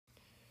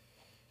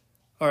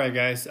All right,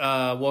 guys,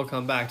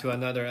 welcome back to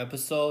another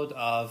episode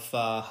of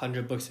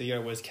 100 Books a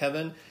Year with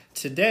Kevin.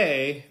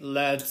 Today,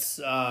 let's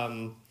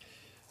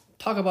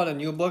talk about a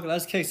new book.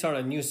 Let's kickstart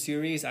a new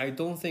series. I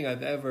don't think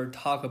I've ever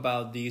talked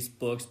about these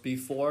books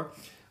before.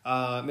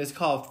 It's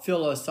called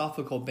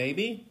Philosophical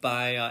Baby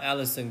by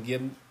Alison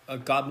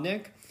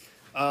Gopnik.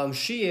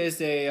 She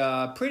is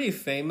a pretty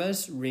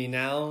famous,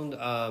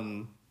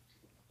 renowned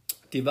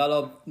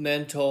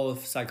developmental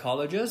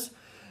psychologist.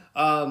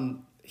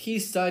 He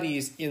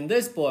studies in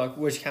this book,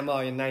 which came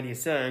out in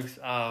 96.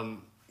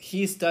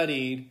 She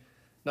studied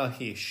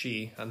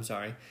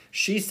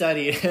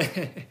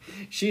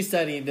she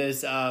studied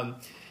this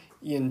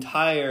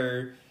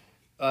entire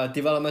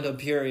developmental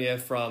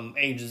period from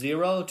age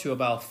 0 to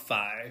about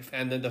 5,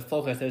 and then the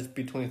focus is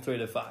between 3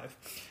 to 5.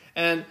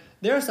 And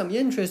there's some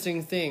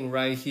interesting thing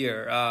right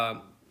here,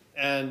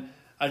 and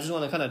I just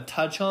want to kind of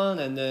touch on,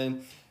 and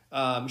then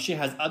she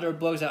has other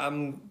books that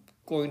I'm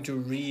going to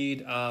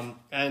read,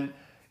 and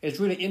it's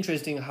really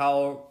interesting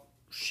how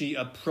she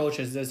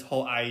approaches this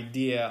whole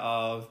idea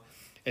of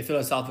a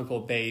philosophical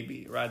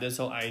baby, right? This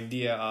whole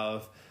idea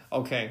of,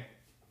 okay,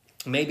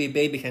 maybe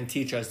baby can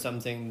teach us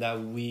something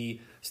that we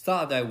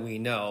thought that we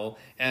know,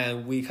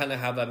 and we kind of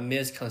have a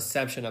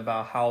misconception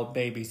about how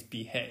babies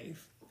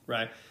behave,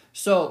 right?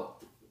 So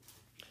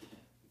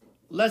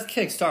let's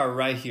kickstart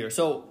right here.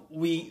 So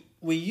we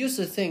used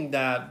to think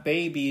that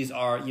babies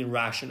are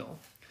irrational.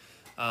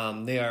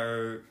 They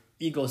are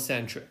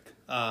egocentric.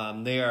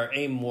 They are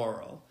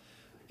amoral,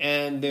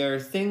 and their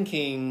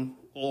thinking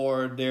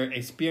or their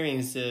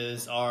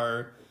experiences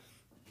are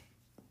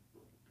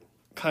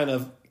kind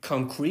of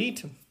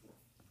concrete,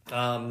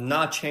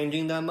 not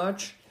changing that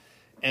much,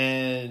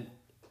 and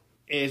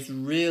it's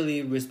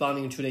really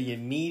responding to the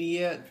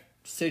immediate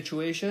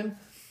situation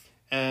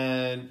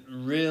and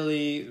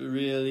really,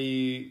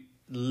 really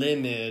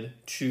limited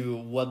to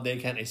what they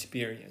can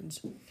experience.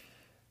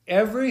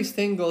 Every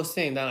single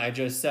thing that I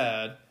just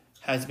said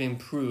has been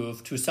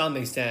proved to some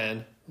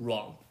extent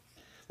wrong,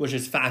 which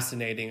is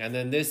fascinating. And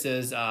then this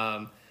is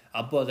a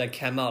book that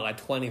came out like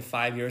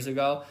 25 years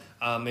ago.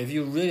 If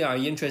you really are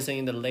interested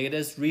in the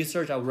latest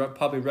research, I would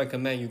probably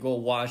recommend you go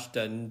watch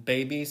the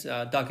Babies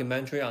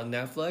documentary on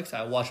Netflix.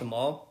 I watched them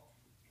all.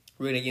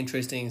 Really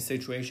interesting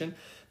situation.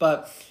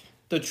 But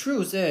the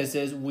truth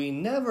is we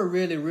never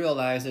really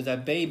realize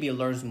that baby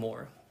learns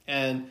more,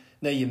 and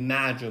they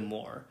imagine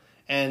more,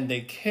 and they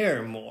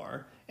care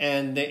more,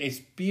 and they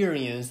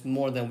experience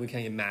more than we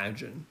can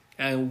imagine.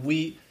 And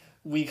we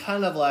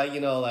kind of like,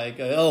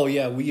 oh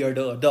yeah, we are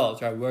the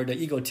adults, right? We're the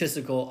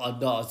egotistical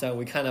adults, and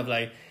we kind of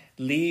like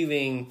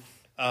leaving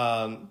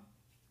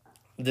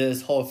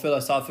this whole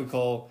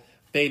philosophical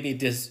baby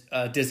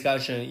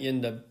discussion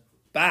in the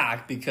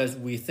back, because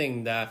we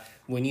think that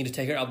we need to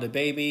take care of the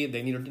baby.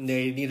 They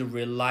need to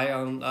rely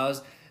on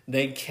us.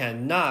 They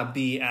cannot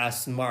be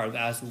as smart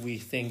as we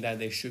think that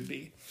they should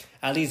be,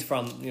 at least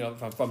from 0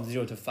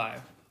 to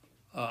 5.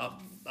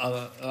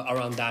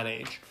 Around that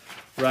age,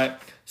 right?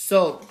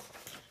 So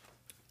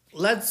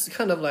let's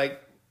kind of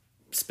like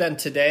spend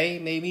today,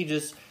 maybe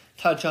just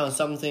touch on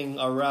something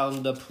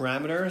around the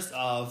parameters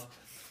of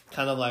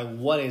kind of like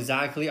what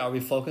exactly are we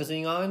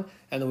focusing on,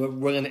 and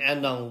we're going to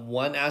end on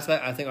one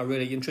aspect I think are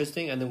really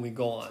interesting, and then we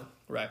go on,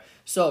 right?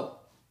 So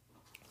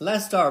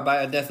let's start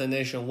by a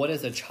definition. What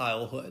is a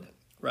childhood,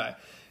 right?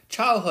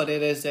 Childhood,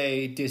 it is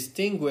a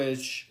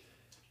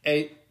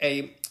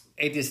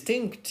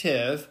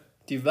distinctive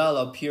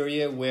developed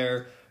period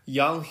where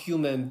young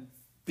human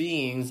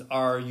beings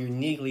are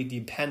uniquely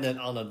dependent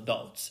on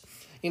adults,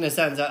 in a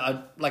sense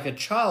that a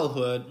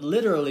childhood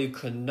literally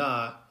could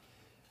not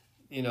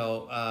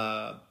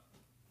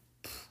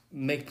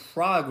make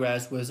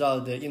progress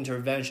without the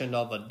intervention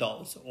of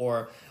adults,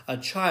 or a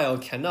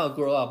child cannot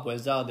grow up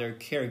without their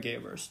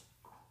caregivers.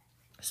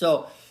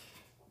 So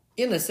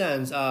in a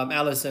sense,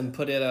 Alison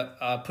put in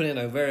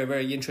a very,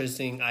 very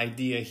interesting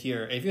idea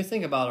here. If you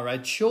think about it,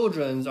 right,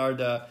 children are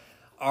the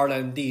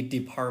R&D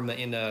department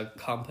in a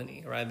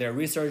company, right? They're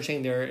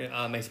researching, they're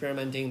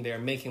experimenting, they're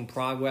making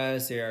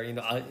progress, they're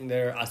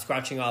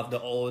scratching off the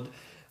old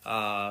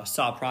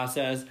thought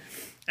process,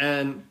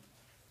 and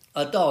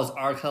adults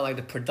are kind of like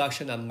the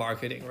production and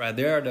marketing, right?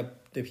 They're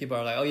the people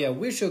are like, oh yeah,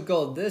 we should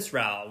go this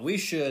route, we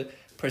should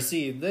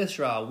proceed this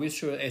route, we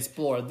should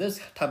explore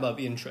this type of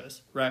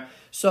interest, right?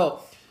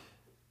 So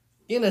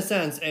in a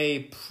sense,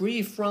 a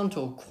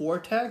prefrontal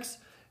cortex,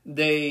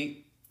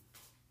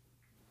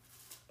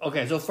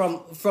 so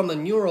from a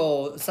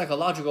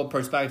neuropsychological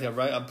perspective,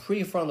 right, a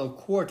prefrontal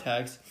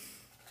cortex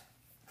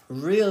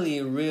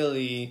really,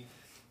 really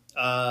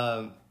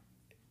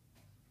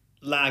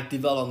lack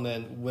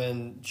development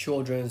when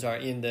children are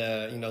in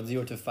the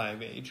 0 to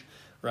 5 age,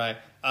 right?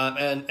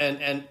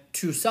 And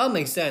to some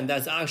extent,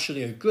 that's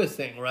actually a good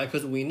thing, right?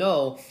 Because we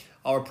know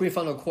our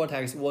prefrontal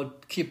cortex will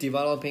keep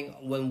developing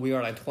when we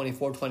are like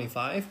 24,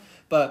 25,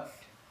 but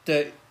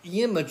the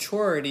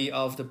immaturity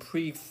of the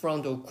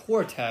prefrontal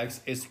cortex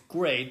is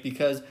great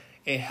because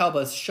it helps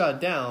us shut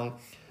down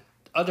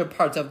other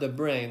parts of the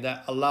brain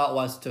that allow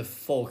us to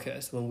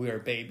focus when we are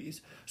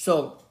babies.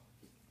 So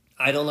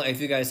I don't know if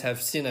you guys have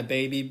seen a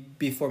baby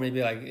before,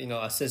 maybe like,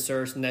 a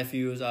sisters,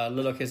 nephews,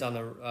 little kids on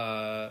the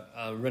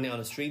running on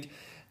the street.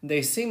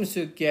 They seem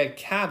to get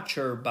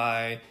captured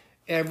by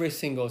every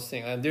single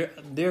thing, and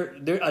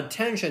their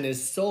attention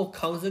is so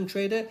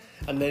concentrated,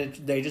 and then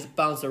they just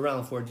bounce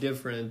around for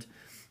different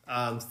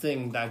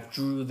thing that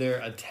drew their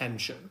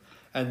attention.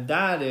 And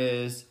that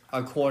is,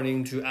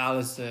 according to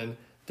Allison,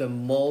 the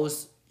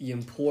most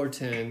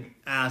important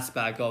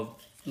aspect of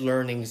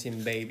learnings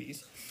in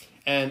babies.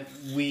 And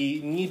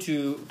we need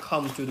to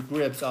come to the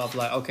grips of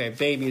like, okay,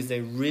 babies,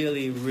 they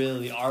really,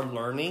 really are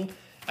learning,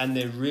 and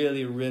they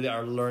really, really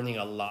are learning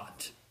a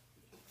lot.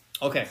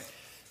 Okay,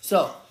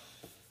 so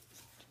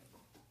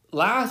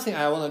last thing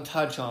I want to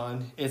touch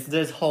on is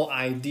this whole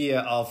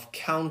idea of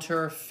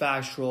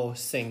counterfactual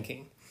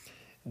thinking.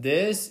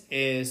 This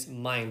is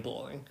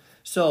mind-blowing.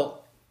 So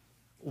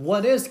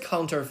what is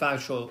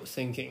counterfactual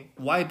thinking?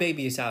 Why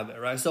babies have it,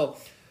 right? So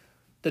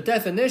the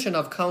definition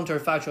of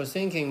counterfactual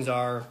thinkings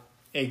are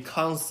a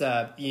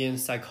concept in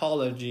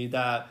psychology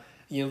that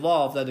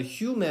involve the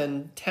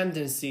human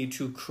tendency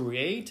to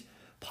create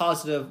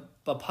possible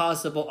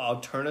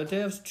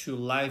alternatives to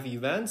life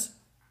events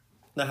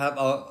that have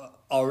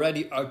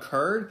already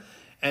occurred,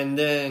 and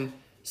then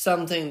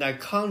something that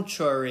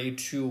contrary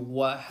to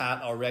what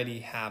had already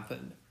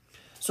happened.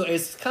 So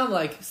it's kind of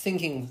like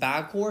thinking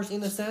backwards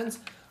in a sense,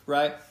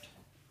 right?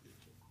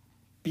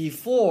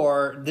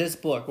 Before this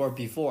book, or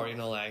before,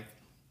 like,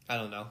 I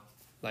don't know,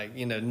 like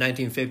in the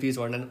 1950s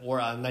or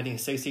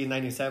 1960s,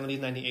 1970s,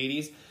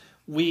 1980s,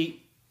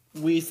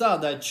 we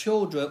thought that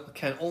children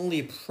can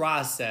only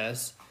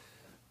process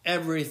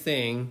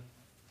everything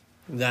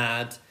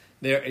that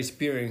they're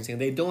experiencing.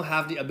 They don't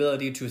have the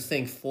ability to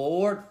think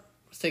forward,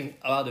 think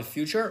about the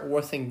future,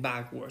 or think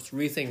backwards,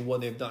 rethink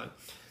what they've done.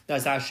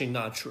 That's actually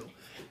not true.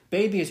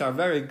 Babies are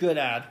very good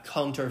at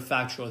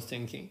counterfactual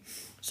thinking.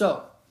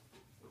 So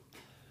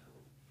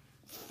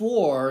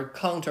for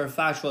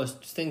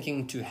counterfactual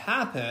thinking to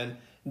happen,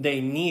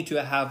 they need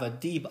to have a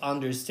deep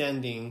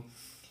understanding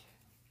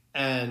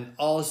and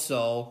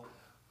also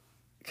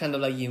kind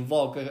of like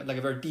involve like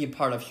a very deep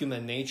part of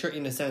human nature,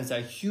 in the sense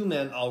that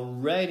humans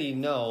already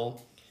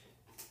know,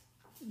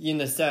 in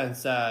the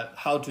sense that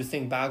how to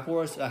think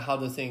backwards, how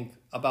to think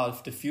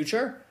about the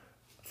future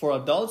for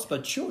adults,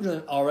 but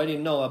children already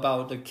know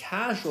about the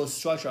causal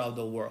structure of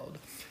the world.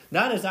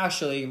 That is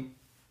actually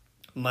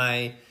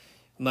my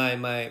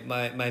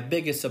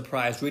biggest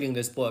surprise reading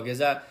this book, is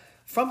that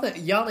from the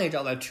young age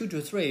of like 2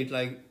 to 3,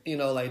 like,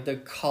 like the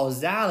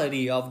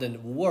causality of the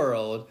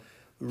world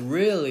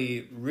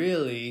really,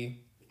 really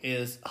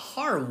is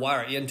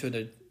hardwired into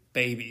the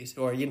babies,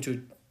 or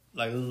into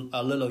like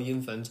little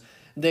infants.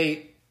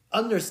 They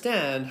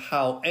understand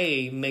how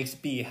A makes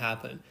B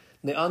happen.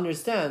 They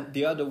understand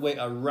the other way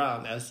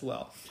around as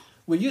well.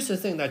 We used to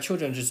think that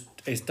children just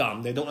is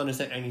dumb. They don't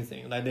understand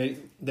anything. Like they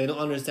don't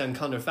understand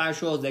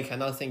counterfactuals. They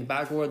cannot think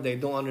backward. They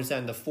don't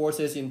understand the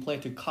forces in play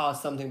to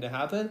cause something to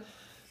happen.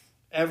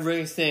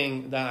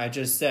 Everything that I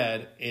just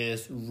said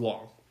is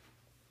wrong.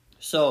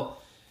 So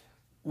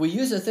we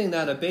used to think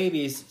that a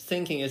baby's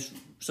thinking is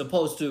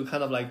supposed to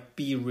kind of like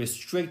be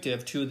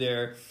restrictive to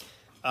their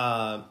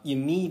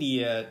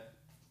immediate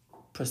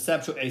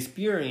perceptual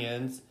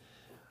experience.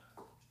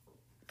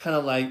 Kind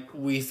of like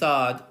we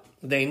thought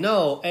they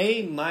know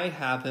A might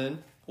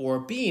happen or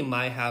B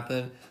might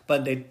happen,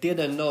 but they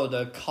didn't know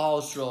the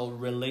causal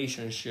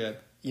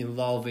relationship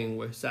involving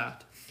with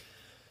that.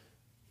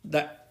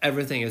 That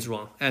everything is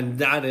wrong. And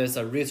that is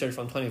a research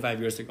from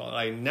 25 years ago.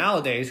 Like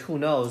nowadays, who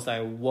knows,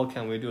 like what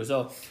can we do?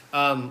 So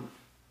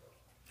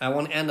I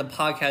want to end the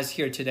podcast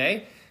here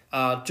today.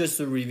 Just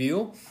to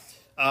review,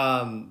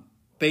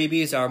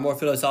 babies are more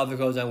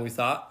philosophical than we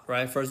thought,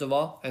 right? First of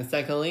all. And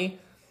secondly,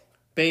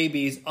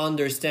 babies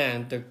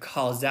understand the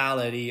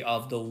causality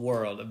of the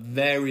world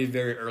very,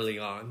 very early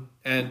on.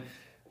 And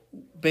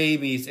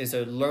babies is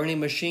a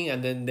learning machine,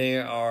 and then they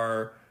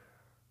are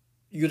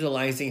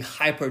utilizing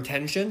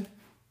hypertension,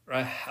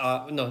 right?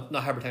 No,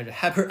 not hypertension,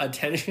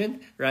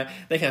 hyperattention, right?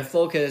 They can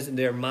focus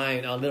their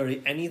mind on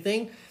literally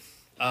anything.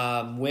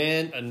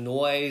 Wind, a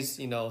noise,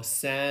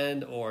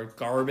 sand or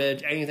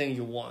garbage, anything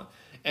you want.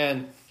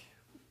 And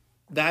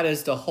that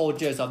is the whole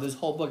gist of this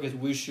whole book, is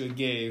we should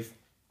give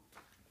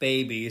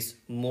babies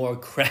more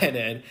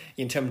credit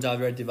in terms of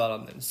their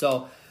development.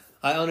 So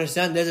I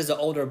understand this is an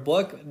older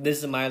book.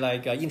 This is my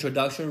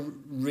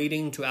introduction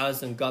reading to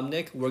Alison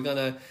Gopnik. We're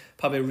gonna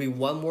probably read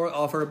one more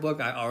of her book.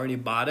 I already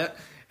bought it,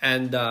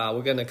 and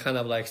we're gonna kind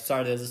of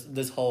start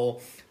this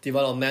whole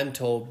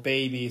developmental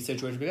baby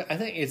situation, because I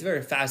think it's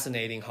very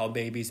fascinating how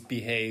babies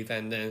behave.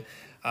 And then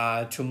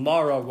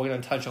tomorrow we're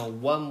gonna touch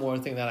on one more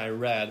thing that I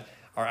read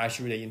are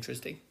actually really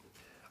interesting.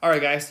 All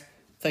right, guys.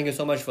 Thank you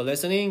so much for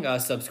listening.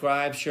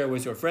 Subscribe, share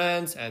with your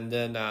friends, and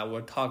then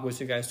we'll talk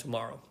with you guys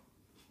tomorrow.